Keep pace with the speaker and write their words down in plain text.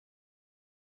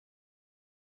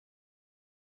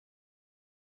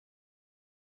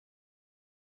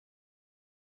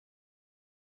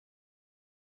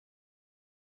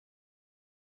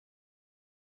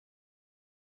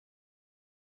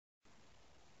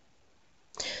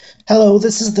Hello,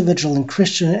 this is the Vigilant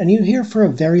Christian, and you're here for a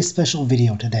very special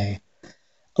video today.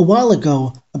 A while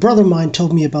ago, a brother of mine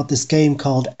told me about this game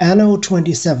called Anno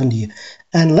 2070,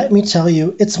 and let me tell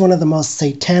you, it's one of the most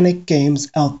satanic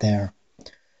games out there.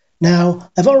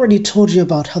 Now, I've already told you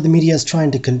about how the media is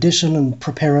trying to condition and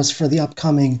prepare us for the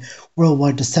upcoming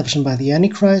worldwide deception by the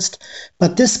Antichrist,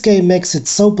 but this game makes it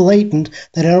so blatant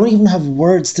that I don't even have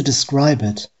words to describe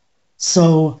it.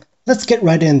 So, let's get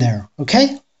right in there,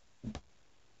 okay?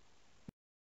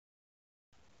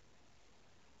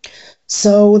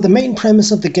 So the main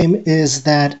premise of the game is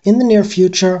that in the near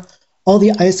future, all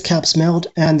the ice caps melt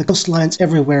and the coastlines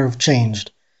everywhere have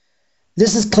changed.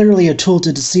 This is clearly a tool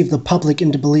to deceive the public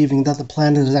into believing that the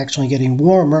planet is actually getting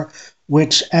warmer,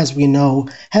 which, as we know,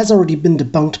 has already been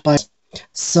debunked by...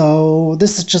 So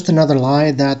this is just another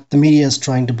lie that the media is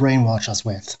trying to brainwash us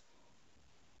with.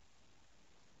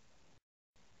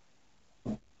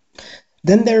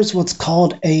 Then there's what's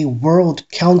called a World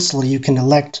Council you can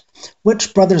elect,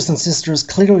 which, brothers and sisters,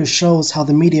 clearly shows how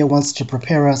the media wants to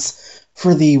prepare us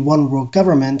for the one world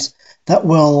government that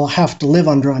we'll have to live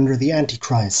under the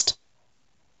Antichrist.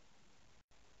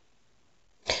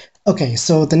 Okay,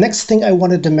 so the next thing I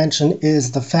wanted to mention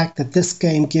is the fact that this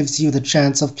game gives you the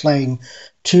chance of playing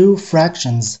two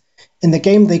fractions. In the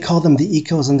game, they call them the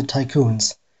Ecos and the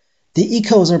Tycoons. The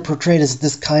Ecos are portrayed as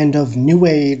this kind of New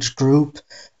Age group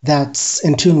that's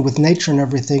in tune with nature and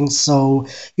everything, so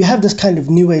you have this kind of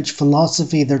New Age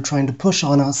philosophy they're trying to push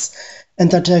on us,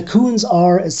 and the Tycoons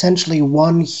are essentially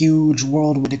one huge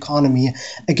worldwide economy.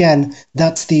 Again,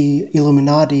 that's the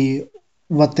Illuminati,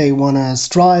 what they want to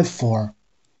strive for.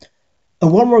 A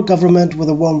one-world government with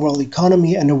a one-world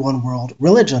economy and a one-world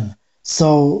religion.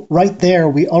 So right there,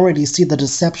 we already see the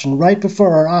deception right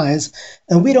before our eyes,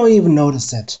 and we don't even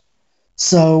notice it.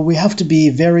 So we have to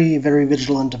be very, very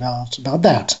vigilant about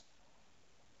that.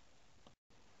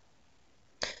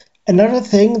 Another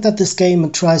thing that this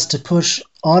game tries to push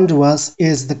onto us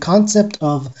is the concept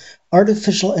of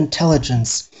artificial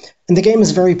intelligence. And the game is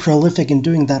very prolific in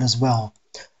doing that as well.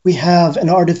 We have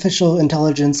an artificial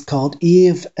intelligence called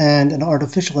Eve and an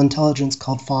artificial intelligence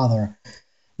called Father.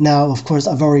 Now, of course,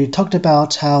 I've already talked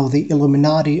about how the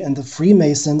Illuminati and the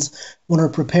Freemasons want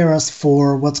to prepare us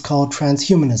for what's called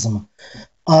transhumanism.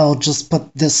 I'll just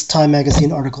put this Time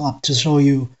magazine article up to show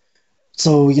you,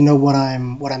 so you know what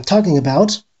I'm talking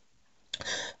about.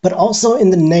 But also in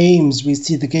the names, we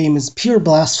see the game is pure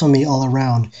blasphemy all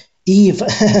around. Eve,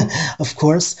 of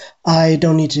course, I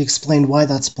don't need to explain why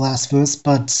that's blasphemous,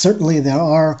 but certainly there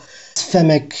are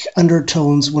blasphemic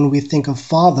undertones when we think of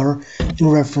Father in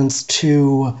reference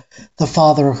to the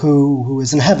Father who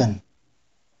is in heaven.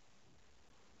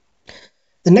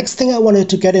 The next thing I wanted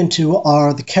to get into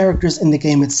are the characters in the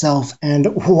game itself,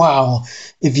 and wow,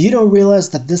 if you don't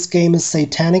realize that this game is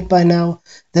satanic by now,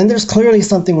 then there's clearly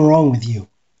something wrong with you.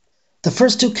 The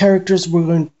first two characters we're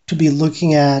going to be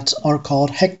looking at are called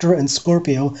Hector and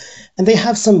Scorpio, and they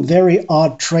have some very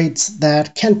odd traits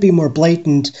that can't be more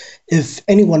blatant if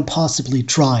anyone possibly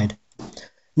tried.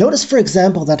 Notice, for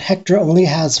example, that Hector only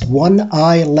has one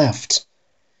eye left.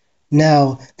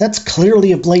 Now, that's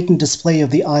clearly a blatant display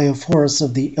of the Eye of Horus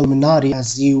of the Illuminati,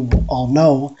 as you all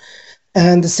know,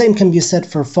 and the same can be said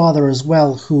for Father as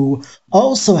well, who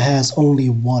also has only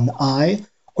one eye,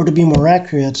 or to be more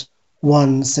accurate,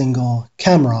 one single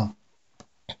camera.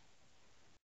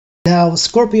 Now,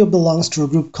 Scorpio belongs to a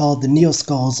group called the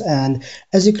Neoskulls, and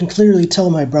as you can clearly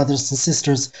tell, my brothers and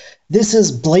sisters, this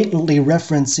is blatantly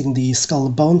referencing the Skull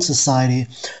and Bone Society,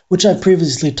 which I've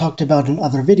previously talked about in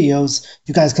other videos.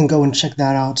 You guys can go and check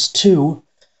that out too.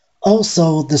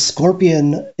 Also, the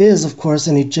scorpion is, of course,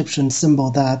 an Egyptian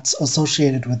symbol that's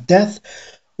associated with death,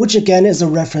 which again is a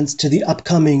reference to the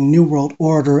upcoming New World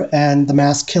Order and the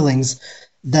mass killings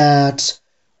that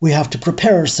we have to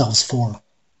prepare ourselves for.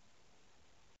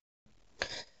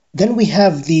 Then we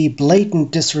have the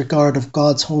blatant disregard of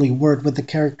God's holy word with the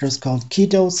characters called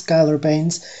Keto, Skylar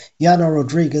Baines, Yana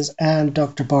Rodriguez, and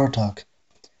Dr. Bartok.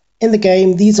 In the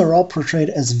game, these are all portrayed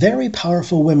as very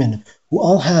powerful women who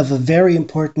all have a very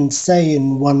important say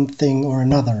in one thing or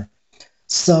another.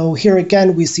 So here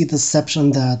again we see the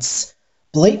deception that's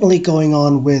blatantly going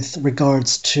on with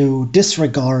regards to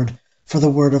disregard for the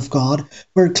word of God,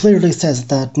 where it clearly says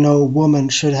that no woman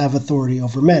should have authority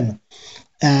over men.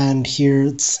 And here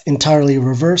it's entirely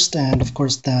reversed, and of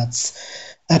course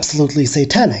that's absolutely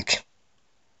satanic.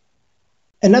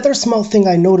 Another small thing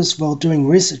I noticed while doing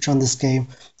research on this game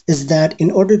is that in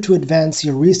order to advance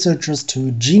your researchers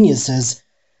to geniuses,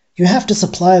 you have to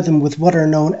supply them with what are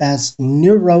known as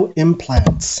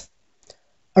neuroimplants.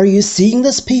 Are you seeing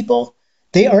this, people?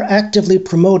 They are actively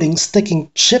promoting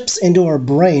sticking chips into our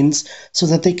brains so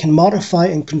that they can modify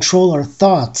and control our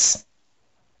thoughts.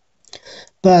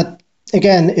 But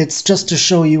again, it's just to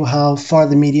show you how far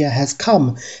the media has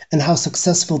come and how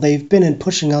successful they've been in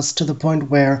pushing us to the point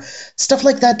where stuff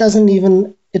like that doesn't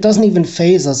even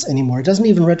faze us anymore. It doesn't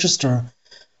even register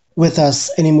with us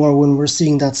anymore when we're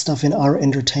seeing that stuff in our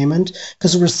entertainment,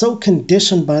 because we're so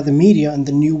conditioned by the media and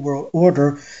the New World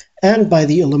Order and by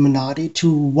the Illuminati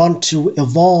to want to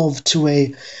evolve to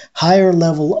a higher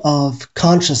level of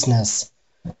consciousness.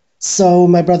 So,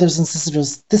 my brothers and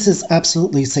sisters, this is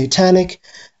absolutely satanic,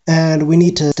 and we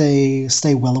need to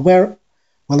stay well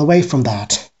away from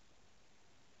that.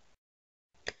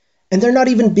 And they're not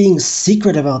even being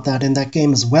secret about that in that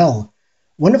game as well.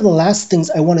 One of the last things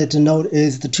I wanted to note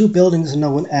is the two buildings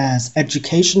known as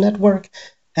Education Network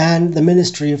and the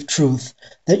Ministry of Truth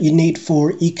that you need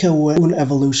for eco and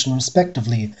evolution,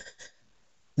 respectively.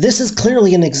 This is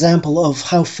clearly an example of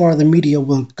how far the media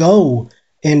will go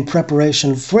in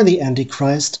preparation for the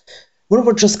Antichrist, when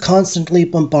we're just constantly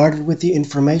bombarded with the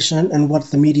information and what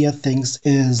the media thinks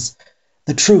is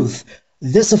the truth.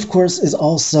 This, of course, is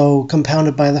also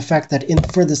compounded by the fact that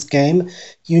for this game,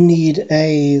 you need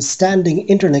a standing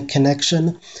internet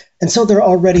connection, and so they're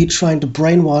already trying to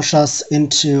brainwash us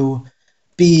into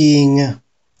being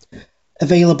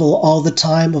available all the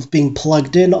time, of being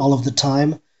plugged in all of the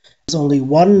time. There's only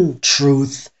one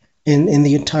truth in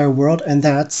the entire world, and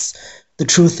that's the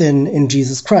truth in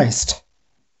Jesus Christ.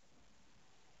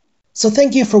 So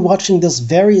thank you for watching this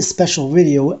very special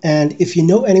video, and if you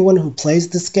know anyone who plays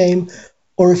this game,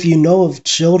 or if you know of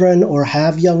children or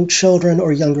have young children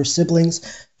or younger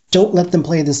siblings, don't let them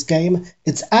play this game.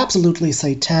 It's absolutely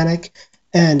satanic,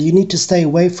 and you need to stay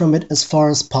away from it as far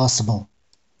as possible.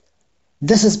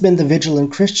 This has been the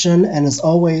Vigilant Christian, and as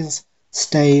always,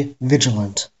 stay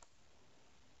vigilant.